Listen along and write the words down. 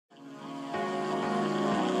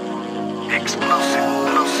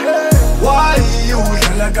Why you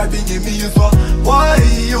yala kabinge miswa? Why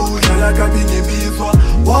you yala kabinge miswa?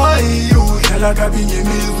 Why you yala kabinge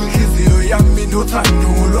miswa? Inhliziyo yami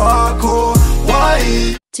nothando lwakho.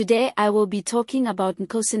 Why? Today I will be talking about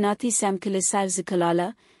Nkosinathi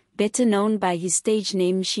Zikalala, better known by his stage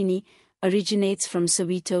name Mshini, originates from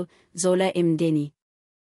Soweto, Zola Mdeni.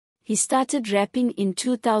 He started rapping in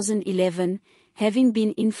 2011, having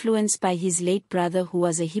been influenced by his late brother who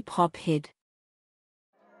was a hip-hop head.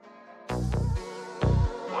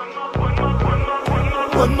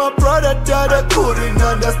 When my brother died, I couldn't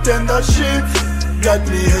understand that shit. Got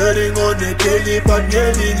me hurting on the daily, but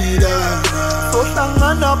nearly need so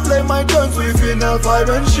Tangana play my guns within a vibe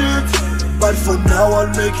and shit. But for now I'll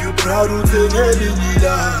make you proud to take any need.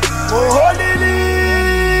 Oh holy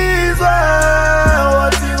liver,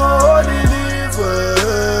 watching oh holy liver.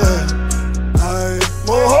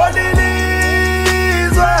 Oh holy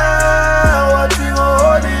liver, watching oh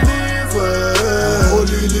holy liver.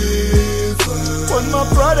 Holy liver. When my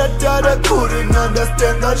brother died, I couldn't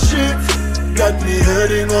understand that shit. Got me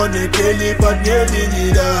hurting on the daily, but nearly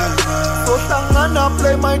need so Tangana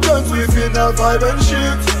play my guns within a vibe and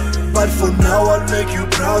shit. But for now I'll make you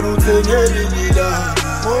proud to take any leader.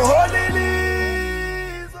 Oh holy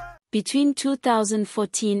liver. Between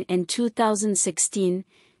 2014 and 2016,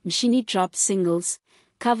 Mshini dropped singles,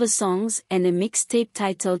 cover songs and a mixtape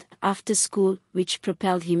titled After School, which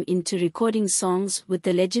propelled him into recording songs with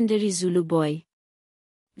the legendary Zulu Boy.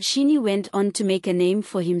 Mshini went on to make a name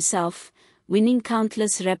for himself, winning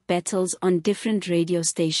countless rap battles on different radio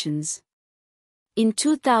stations. In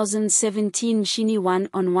 2017, Mshini won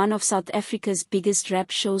on one of South Africa's biggest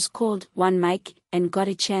rap shows called One Mic and got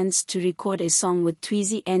a chance to record a song with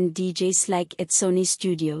Tweezy and DJ Slyke at Sony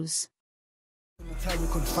Studios. Military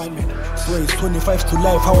confinement, so it's 25 to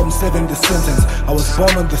life, how I'm serving the sentence. I was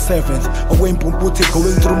born on the 7th, away in Pumpute,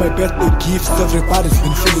 going through my birthday gifts. Everybody's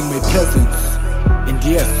been feeling my presence. And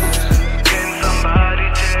yes,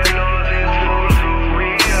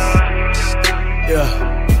 yeah,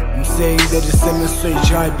 I'm saying that the same message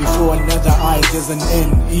high before another eye, there's an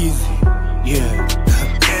end, easy, yeah.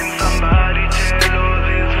 Can somebody tell all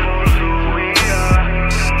these fools who we are?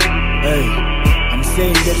 Hey, I'm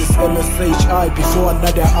saying that the same message high before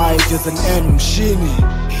another eye, there's an end, Mshini,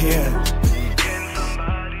 yeah.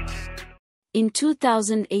 In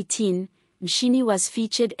 2018, Mshini was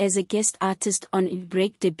featured as a guest artist on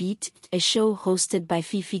Break the Beat, a show hosted by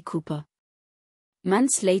Fifi Cooper.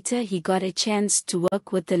 Months later he got a chance to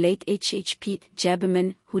work with the late HHP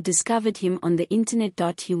Jabberman, who discovered him on the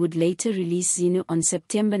internet. He would later release Zinu on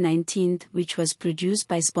September 19th, which was produced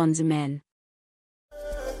by Sponsorman.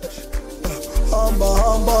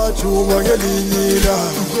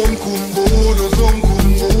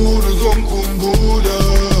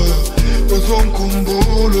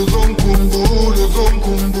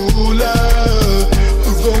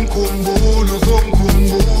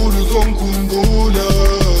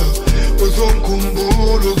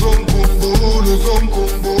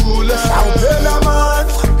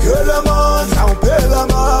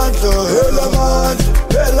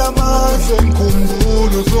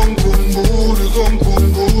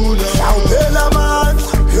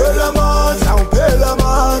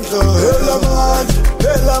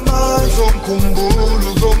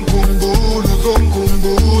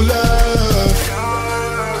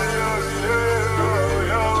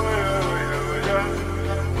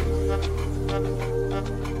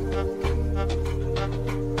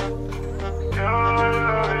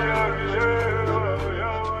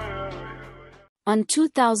 On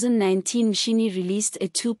 2019, Mshini released a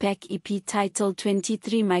 2-pack EP titled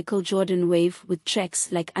 23 Michael Jordan Wave with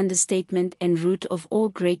tracks like Understatement and Root of All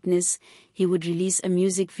Greatness. He would release a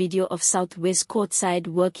music video of Southwest Courtside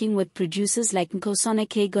working with producers like Nkosana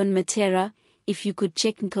Kagon Matera. If you could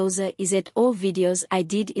check Nkosa is at all videos I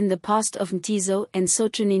did in the past of Mtizo and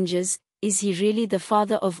Sotra Ninjas. Is he really the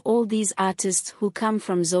father of all these artists who come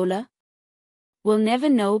from Zola? We'll never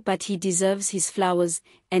know, but he deserves his flowers.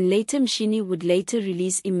 And later Mshini would later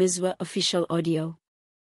release Imizwa official audio.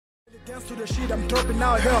 Dance to the shit I'm dropping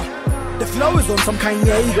out here. The flow is on some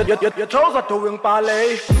Kanye. Your toes are doing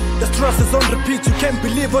ballet. The stress is on repeat. You can't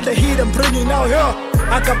believe all the heat I'm bringing out here.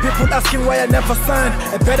 I got people asking why I never signed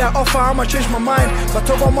a better offer, I'ma change my mind. But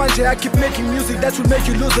over one day I keep making music that will make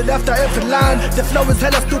you lose it after every line. The flow is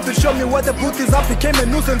hella stupid, show me where the booth is. I became a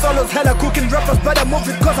nuisance, all those hella cooking rappers better move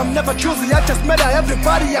it, cause I'm never choosy. I just matter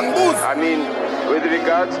everybody young booze. I mean, with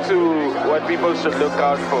regards to what people should look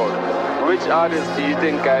out for, which artists do you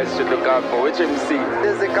think guys should look out for? Which MC?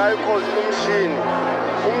 There's a guy called Mshini.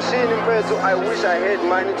 Mshini, I wish I had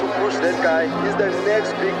money to push that guy. He's the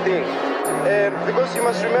next big thing. because you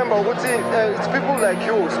must remember, it's people like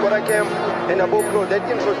you, Skora Camp and Abokno, that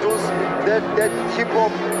introduce that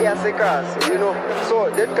hip-hop Yasekas, you know. So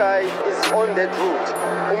that guy is on that route.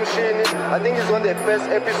 Mshini, I think he's on the first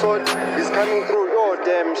episode, he's coming through. Oh,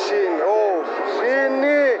 damn, Mshini. Oh,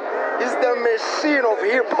 Mshini is the machine of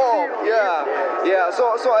hip-hop. Yeah. So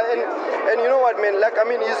and you know what, man, like, I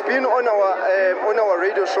mean, he's been on our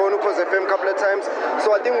radio show, Nukos FM, a couple of times.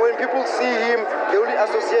 So I think when people see him, they only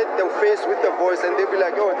associate the face with the voice, and they'll be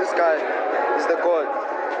like, oh, this guy is the god.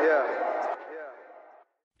 Yeah.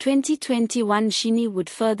 2021 Mshini would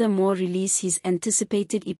furthermore release his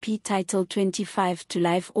anticipated EP titled 25 to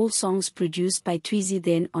Life, all songs produced by Tweezy.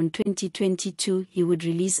 Then on 2022 he would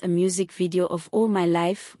release a music video of All My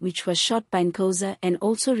Life, which was shot by Nkoza, and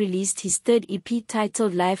also released his third EP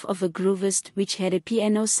titled Life of a Groovist, which had a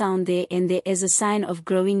piano sound there and there as a sign of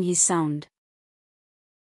growing his sound.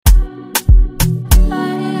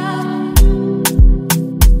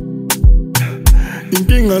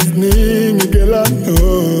 Inkinga ziningi ke la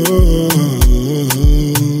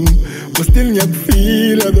but still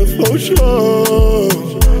ngiyakufila, that's for sure.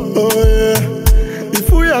 Oh yeah, if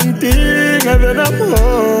uyangidinga then I'm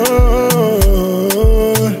on.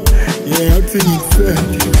 Yeah, I think it's sad.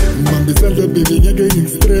 Ngibambisana baby ngeke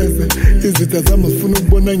ngistresse, izitha zami zifuna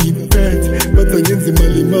ukubona ngiphethe, but angenza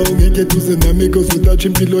imali ma ungeke duze nami, cause without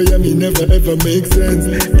impilo yami never ever make sense.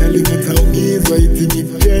 Darling, ngathi awungizwa ithi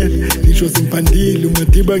ngikutshele, ngisho simphandile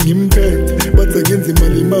ungadiba ngimphethe, but angenza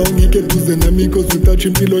imali ma ungeke duze nami, cause without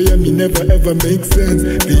impilo yami never ever make sense.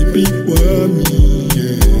 Baby wami,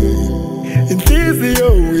 yeah,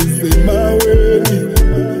 inhliziyo isemaweni.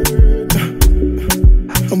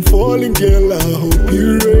 I'm falling, girl, I hope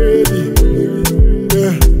you're ready.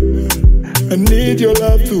 Yeah. I need your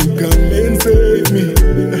love to come and save me.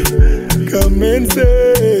 Come and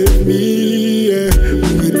save me. Yeah.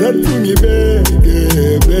 Ungithathu ngibeke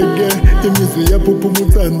imizwa yaphupha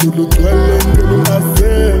umuthando lugcwele, ngicela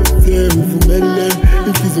ungazethe uvumele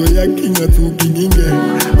inhliziyo yakhe ingathuki ngingeke.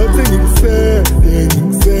 Awuthi ngikusete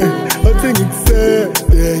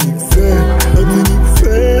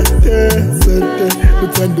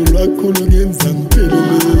uthando lwakho lungenza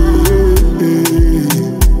ngiphelele,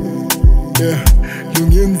 yeah,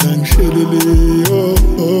 lungenza ngishelele,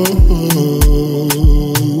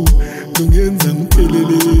 lungenza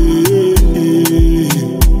ngiphelele,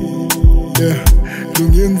 yeah,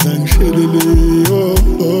 lungenza ngishelele,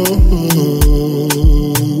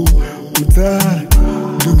 uthando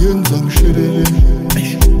lungenza ngishelele.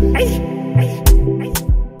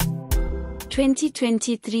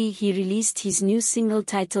 2023 he released his new single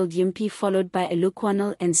titled Yimpy, followed by a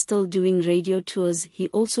Lukwano, and still doing radio tours. He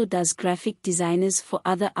also does graphic designers for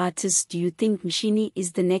other artists. Do you think Mshini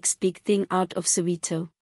is the next big thing out of Soweto?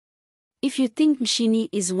 If you think Mshini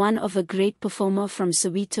is one of a great performer from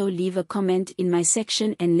Soweto, leave a comment in my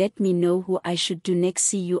section and let me know who I should do next.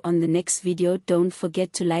 See you on the next video. Don't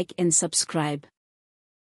forget to like and subscribe.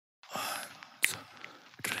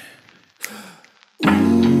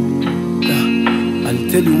 I'll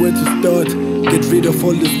tell you where to start. Get rid of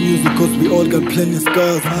all this music, cause we all got plenty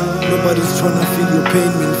scars. Nobody's tryna feel your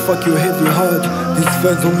pain, man, fuck your heavy heart. These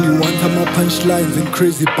fans only want my punchlines and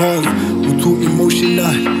crazy bars. We're too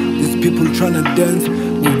emotional, these people tryna dance.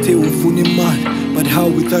 We'll tell funny man, but how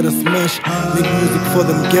we try to smash. Make music for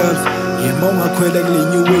them girls. Yeah, mama quite like a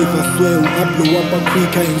new wave, I swear. I'll blow up a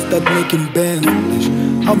quicker and start making bands.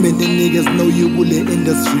 How many niggas know you will the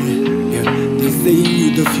industry? They saying you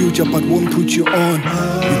the future but won't put you on.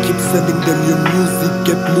 You keep sending them your music,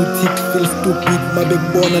 get blue tick, feel stupid. My big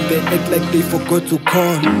born, they act like they forgot to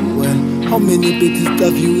con. Well, how many bitches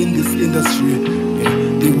have you in this industry?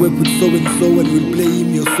 They work with so and so and will play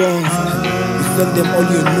him your songs. You send them all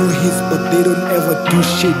your new hits but they don't ever do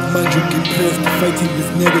shit. Man, you depressed, fighting this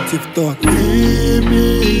negative thought.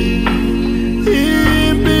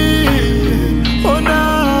 Oh,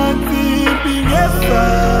 nothing,